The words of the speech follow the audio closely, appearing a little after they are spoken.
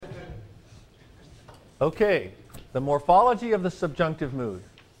Okay, the morphology of the subjunctive mood.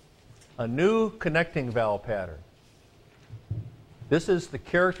 A new connecting vowel pattern. This is the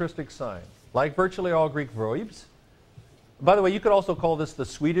characteristic sign. Like virtually all Greek verbs. By the way, you could also call this the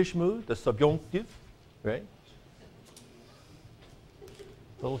Swedish mood, the subjunctive, right?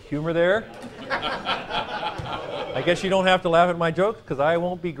 A little humor there. I guess you don't have to laugh at my jokes because I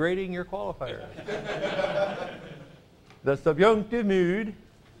won't be grading your qualifier. The subjunctive mood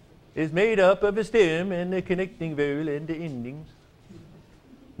is made up of a stem and a connecting vowel and the endings.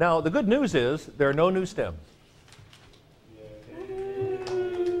 Now, the good news is there are no new stems.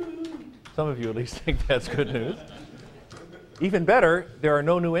 Some of you at least think that's good news. Even better, there are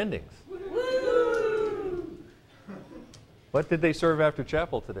no new endings. What did they serve after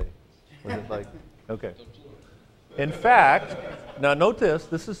chapel today? Was it like, okay. In fact, now note this,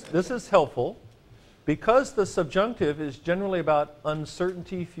 this is helpful. Because the subjunctive is generally about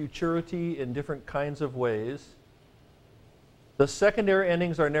uncertainty, futurity in different kinds of ways, the secondary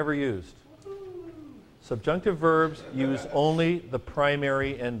endings are never used. Subjunctive verbs use only the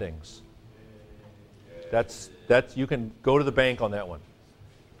primary endings. That's you can go to the bank on that one.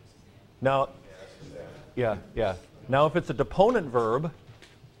 Now, yeah. Now if it's a deponent verb,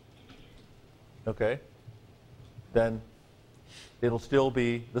 okay, then it'll still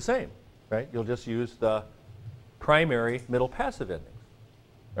be the same, right? You'll just use the primary middle passive endings,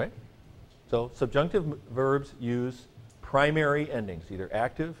 right? So subjunctive verbs use primary endings, either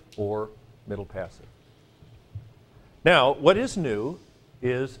active or middle passive. Now, what is new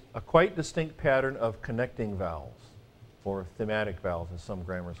is a quite distinct pattern of connecting vowels, or thematic vowels, as some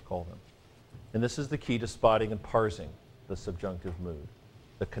grammars call them. And this is the key to spotting and parsing the subjunctive mood,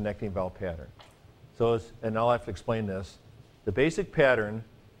 the connecting vowel pattern. So, and I'll have to explain this, the basic pattern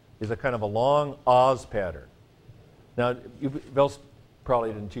is a kind of a long Oz pattern. Now, Vels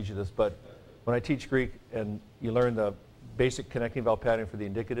probably didn't teach you this, but when I teach Greek and you learn the basic connecting vowel pattern for the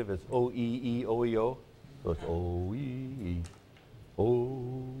indicative, it's O-E-E, O-E-O. So it's O-E-E,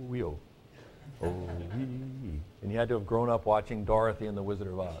 O-E-O, O-E-E. And you had to have grown up watching Dorothy and the Wizard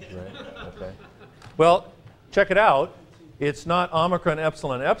of Oz, right? Okay. Well, check it out. It's not omicron,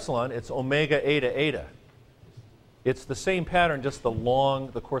 epsilon, epsilon. It's omega, eta, eta. It's the same pattern, just the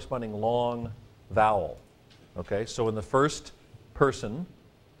corresponding long vowel. Okay, so in the first person,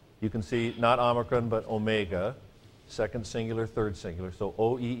 you can see not omicron, but omega, second singular, third singular. So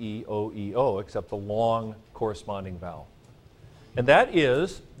O-E-E, O-E-O, except the long corresponding vowel. And that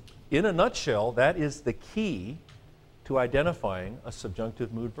is, in a nutshell, that is the key to identifying a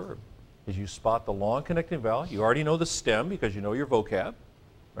subjunctive mood verb. Is you spot the long connecting vowel. You already know the stem because you know your vocab,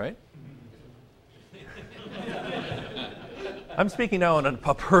 right? I'm speaking now in a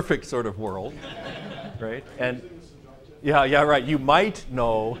perfect sort of world, right? And yeah, right. You might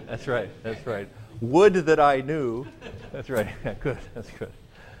know. That's right. Would that I knew. That's right. Yeah, good. That's good.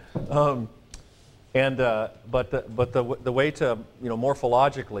 But the way to,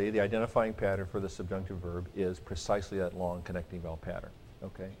 morphologically, the identifying pattern for the subjunctive verb is precisely that long connecting vowel pattern.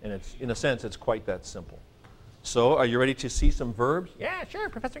 Okay, and it's, in a sense, it's quite that simple. So, are you ready to see some verbs? Yeah, sure,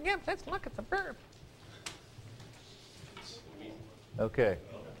 Professor Gibbs. Let's look at some verbs. Okay.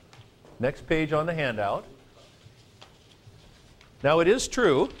 Next page on the handout. Now, it is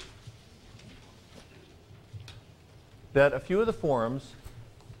true that a few of the forms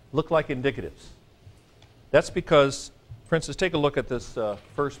look like indicatives. That's because, for instance, take a look at this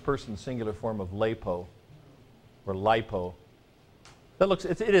first-person singular form of lipo, or lipo.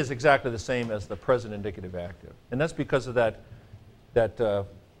 It is exactly the same as the present indicative active. And that's because of that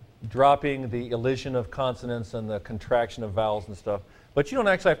dropping the elision of consonants and the contraction of vowels and stuff. But you don't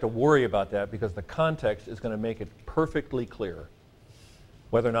actually have to worry about that because the context is going to make it perfectly clear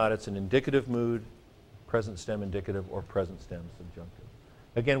whether or not it's an indicative mood, present stem indicative, or present stem subjunctive.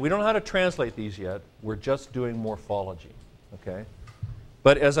 Again, we don't know how to translate these yet. We're just doing morphology, okay?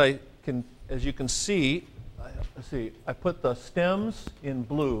 But as you can see, I put the stems in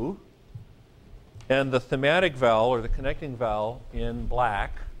blue and the thematic vowel or the connecting vowel in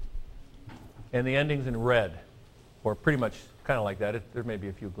black and the endings in red, or pretty much kind of like that. There may be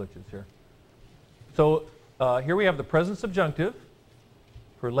a few glitches here. So here we have the present subjunctive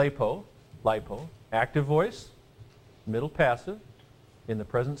for lipo, active voice, middle passive. In the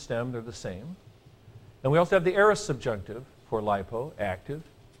present stem, they're the same. And we also have the aorist subjunctive for lipo, active,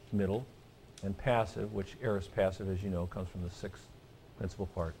 middle, and passive, which aorist passive, as you know, comes from the sixth principal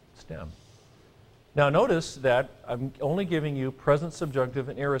part, stem. Now notice that I'm only giving you present subjunctive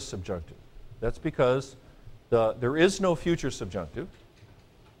and aorist subjunctive. That's because there is no future subjunctive,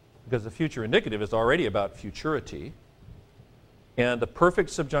 because the future indicative is already about futurity. And the perfect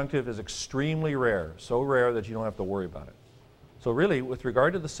subjunctive is extremely rare, so rare that you don't have to worry about it. So really, with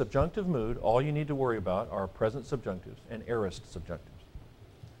regard to the subjunctive mood, all you need to worry about are present subjunctives and aorist subjunctives.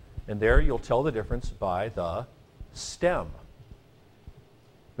 And there you'll tell the difference by the stem.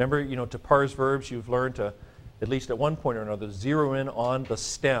 Remember, to parse verbs, you've learned to, at least at one point or another, zero in on the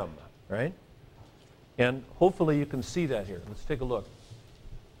stem, right? And hopefully you can see that here. Let's take a look.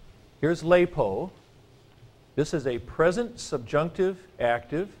 Here's lepo. This is a present subjunctive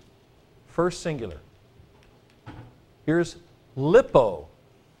active, first singular. Here's lipo.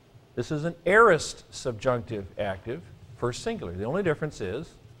 This is an aorist subjunctive active, first singular. The only difference is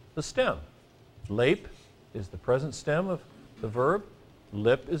the stem. Lape is the present stem of the verb.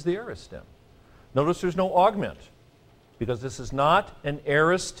 Lip is the aorist stem. Notice there's no augment because this is not an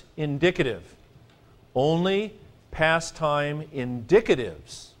aorist indicative. Only past time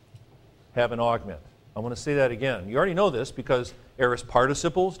indicatives have an augment. I want to say that again. You already know this because aorist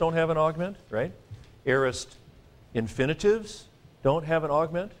participles don't have an augment, right? Aorist infinitives don't have an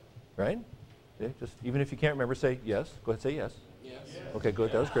augment, right? Okay, just even if you can't remember, say yes. Go ahead, say yes. Yes. Okay,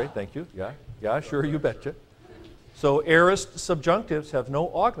 good. That was great. Thank you. Yeah, sure, you betcha. So aorist subjunctives have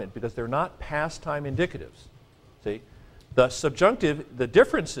no augment because they're not past time indicatives. See? The subjunctive, the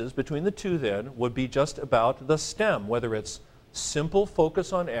differences between the two then would be just about the stem, whether it's simple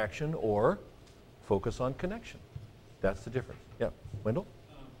focus on action or focus on connection. That's the difference. Yeah. Wendell?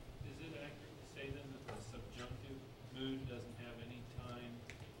 Is it accurate to say then that the subjunctive mood doesn't have any time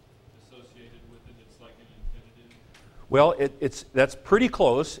associated with it? It's like an infinitive? Well, that's pretty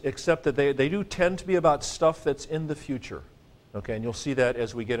close, except that they do tend to be about stuff that's in the future. Okay, and you'll see that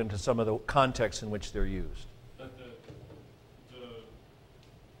as we get into some of the contexts in which they're used. But the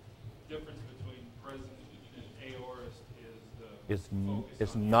difference between present and aorist is the focus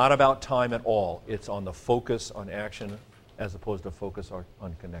It's on not about time at all. It's on the focus on action as opposed to focus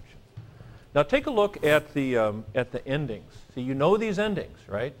on connection. Now take a look at the endings. See, you know these endings,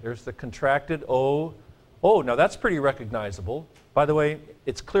 right? There's the contracted O. Oh, now that's pretty recognizable. By the way,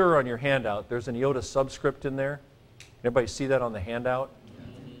 it's clearer on your handout. There's an iota subscript in there. Everybody see that on the handout?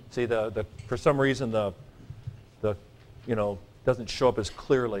 See, for some reason the doesn't show up as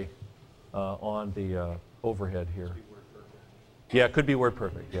clearly on the overhead here. Yeah, it could be word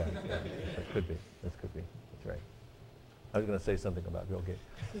perfect. Yeah, that could be. That could be. That's right. I was going to say something about Bill Gates.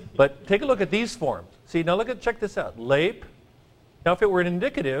 But take a look at these forms. See, now check this out. Lape. Now, if it were an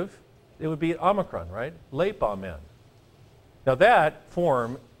indicative, it would be omicron, right? Lape amen. Now that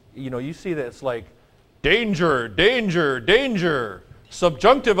form, you see that it's like danger, danger, danger.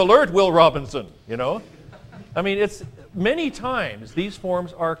 Subjunctive alert, Will Robinson, I mean, it's many times these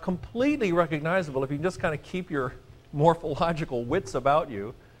forms are completely recognizable if you can just kind of keep your morphological wits about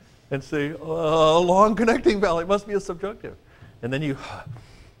you and say, long connecting vowel, it must be a subjunctive. And then you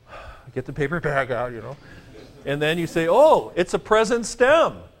get the paper bag out, and then you say, oh, it's a present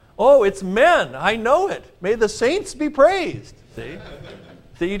stem. Oh, it's men. I know it. May the saints be praised. See?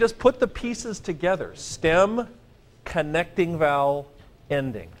 So you just put the pieces together. Stem, connecting vowel,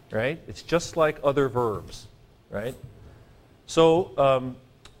 ending, right? It's just like other verbs, right? So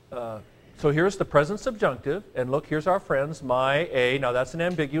here's the present subjunctive. And look, here's our friends, my, a. Now that's an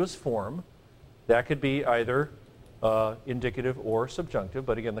ambiguous form. That could be either indicative or subjunctive.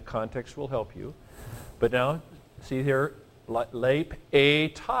 But again, the context will help you. But now, see here, lape a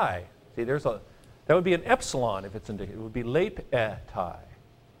tie. See, that would be an epsilon if it's indicative. It would be lape a tie.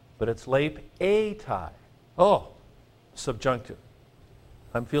 But it's lape a tie. Oh, subjunctive.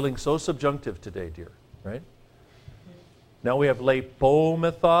 I'm feeling so subjunctive today, dear, right? Now we have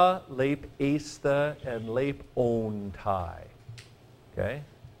lapometha, lapeastha, and lapontai. Okay?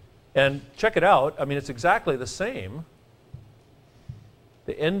 And check it out. I mean, it's exactly the same.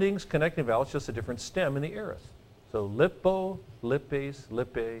 The endings, connecting vowels, just a different stem in the aorist. So lipo, lipase,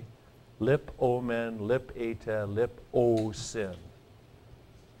 lipe, lipomen, lipeta, liposin.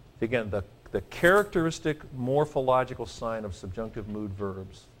 Again, the characteristic morphological sign of subjunctive mood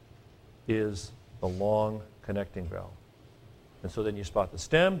verbs is the long connecting vowel. And so then you spot the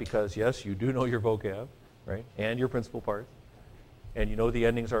stem because, yes, you do know your vocab, right, and your principal parts. And you know the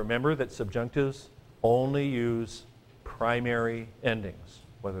endings are, remember that subjunctives only use primary endings,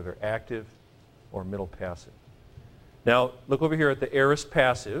 whether they're active or middle passive. Now, look over here at the aorist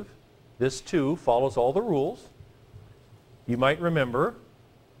passive. This, too, follows all the rules. You might remember,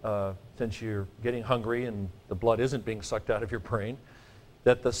 since you're getting hungry and the blood isn't being sucked out of your brain,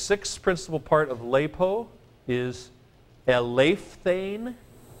 that the sixth principal part of lapo is elaphtane. Does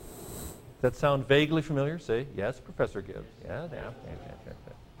that sound vaguely familiar? Say, yes, Professor Gibbs. Yeah.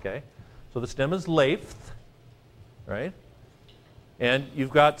 Okay. So the stem is laph, right? And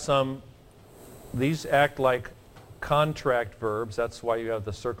you've got some, these act like contract verbs. That's why you have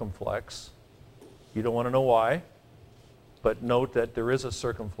the circumflex. You don't want to know why, but note that there is a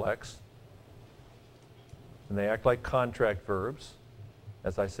circumflex. And they act like contract verbs.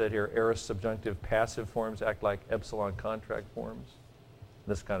 As I said here, aorist subjunctive passive forms act like epsilon contract forms.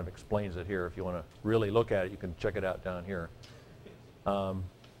 This kind of explains it here. If you want to really look at it, you can check it out down here,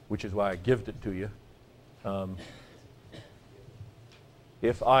 which is why I gived it to you.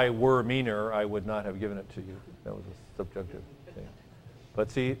 If I were meaner, I would not have given it to you. That was a subjunctive thing.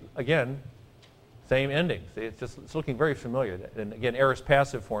 But see, again, same endings. See, it's looking very familiar. And again, aorist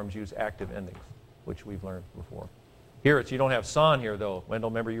passive forms use active endings, which we've learned before. Here, you don't have son here, though.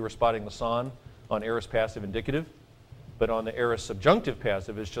 Wendell, remember you were spotting the son on aorist passive indicative? But on the aorist subjunctive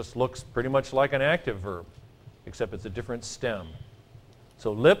passive, it just looks pretty much like an active verb, except it's a different stem.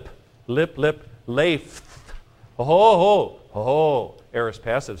 So lip, lip, lip, leif, ho, ho, ho, ho, aorist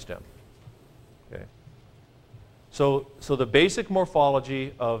passive stem. Okay. So the basic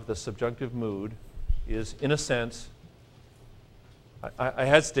morphology of the subjunctive mood is, in a sense, I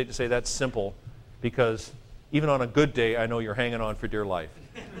hesitate to say that's simple, because even on a good day, I know you're hanging on for dear life.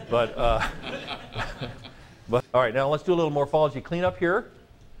 But, but all right, now let's do a little morphology cleanup here.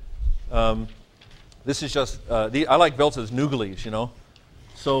 This is just, I like Veltz's noogalies, you know.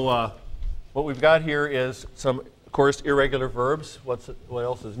 So what we've got here is some, of course, irregular verbs. What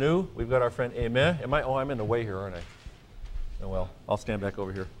else is new? We've got our friend aimer. Oh, I'm in the way here, aren't I? Oh, well, I'll stand back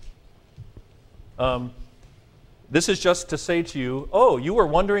over here. This is just to say to you, oh, you were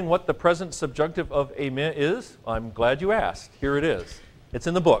wondering what the present subjunctive of aimer is? I'm glad you asked. Here it is. It's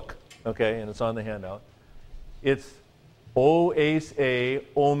in the book, okay, and it's on the handout. It's o, ace, a,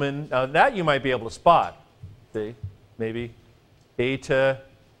 omen. Now that you might be able to spot. See, maybe. Eta,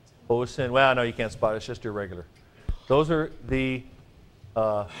 osin. Well, no, you can't spot. It's just irregular. Those are the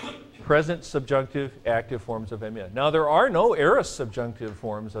present subjunctive active forms of aimer. Now there are no aorist subjunctive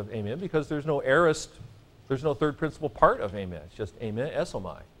forms of aimer because there's no aorist. There's no third principal part of aimer. It's just aimer,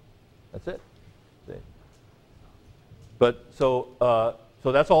 esomai. That's it. See? But so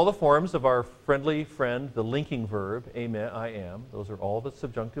that's all the forms of our friendly friend, the linking verb, aimer, I am. Those are all the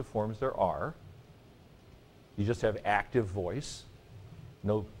subjunctive forms there are. You just have active voice.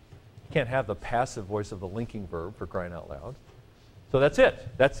 No, you can't have the passive voice of the linking verb, for crying out loud. So that's it.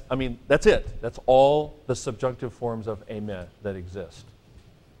 That's it. That's all the subjunctive forms of aimer that exist.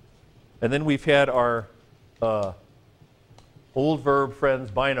 And then we've had our old verb friends,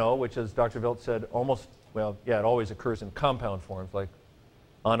 bino, which, as Dr. Veltz said, almost, well, yeah, it always occurs in compound forms like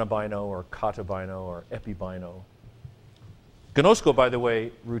anabino or katabino or epibino. Gnosko, by the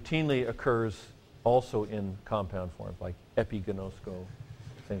way, routinely occurs also in compound forms like epignosko,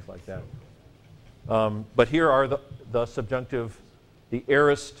 things like that. But here are the subjunctive, the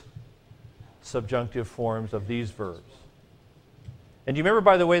aorist subjunctive forms of these verbs. And do you remember,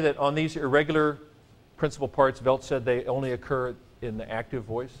 by the way, that on these irregular principal parts, Veltz said they only occur in the active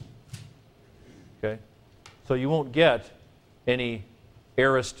voice? Okay? So you won't get any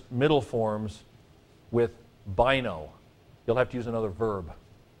aorist middle forms with bino. You'll have to use another verb.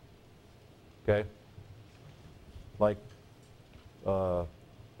 Okay? Like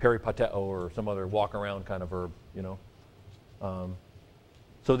peripateo or some other walk around kind of verb, you know.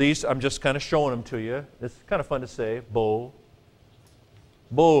 So these, I'm just kind of showing them to you. It's kind of fun to say. Bo.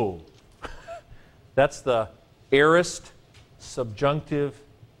 Bo. That's the aorist, subjunctive,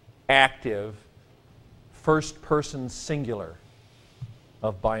 active, first person singular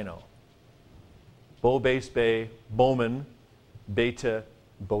of bino. Bo, base, bay, bowman, beta,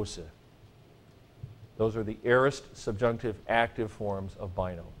 bose. Those are the aorist, subjunctive, active forms of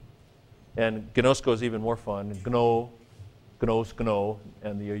bino. And gnosko is even more fun. Gno, gnos, gno,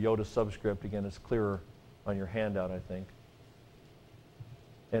 and the iota subscript, again, is clearer on your handout, I think.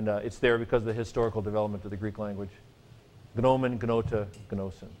 And it's there because of the historical development of the Greek language. Gnomen, gnota,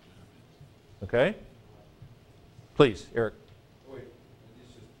 gnosin. Okay? Please, Eric. Wait, are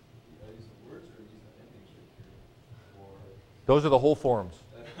these the words or are these the endings right here? Or Those are the whole forms.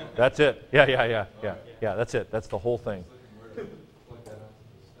 That's it. Yeah, that's it. That's the whole thing.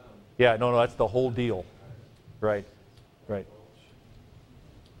 Yeah, no, that's the whole deal. Right.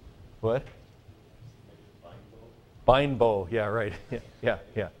 What? Bindbow, yeah, right. Yeah.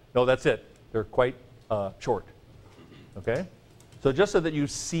 No, that's it. They're quite short. Okay? So just so that you've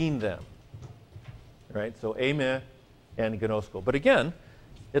seen them. Right? So aimer and gnosko. But again,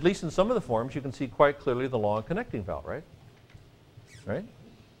 at least in some of the forms, you can see quite clearly the long connecting vowel, right? Right?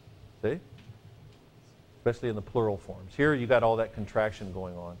 See? Especially in the plural forms. Here you got all that contraction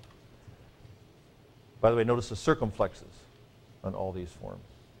going on. By the way, notice the circumflexes. on all these forms.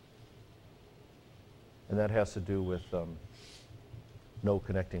 And that has to do with no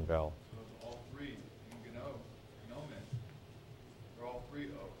connecting vowel. So all three, Ingano, Gnomen, they're all three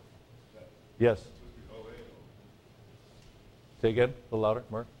O. That Yes. supposed to be OA. Say again, a little louder,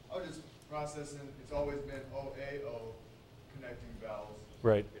 Mark. I was just processing, it's always been OAO connecting vowels,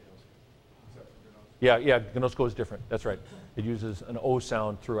 Right. except for Gnomen. Yeah, gnosko is different. That's right. It uses an O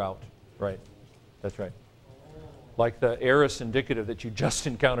sound throughout. Right. That's right. Like the aorist indicative that you just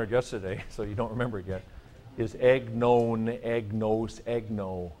encountered yesterday, so you don't remember it yet, is egnon, egnos,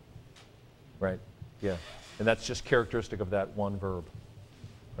 egno. Right. Yeah. And that's just characteristic of that one verb.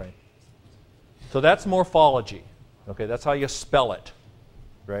 Right. So that's morphology. Okay, that's how you spell it.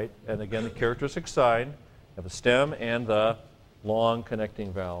 Right? And again, the characteristic sign, you have a stem and the long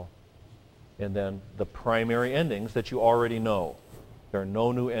connecting vowel. And then the primary endings that you already know. There are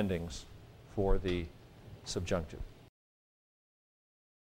no new endings for the subjunctive.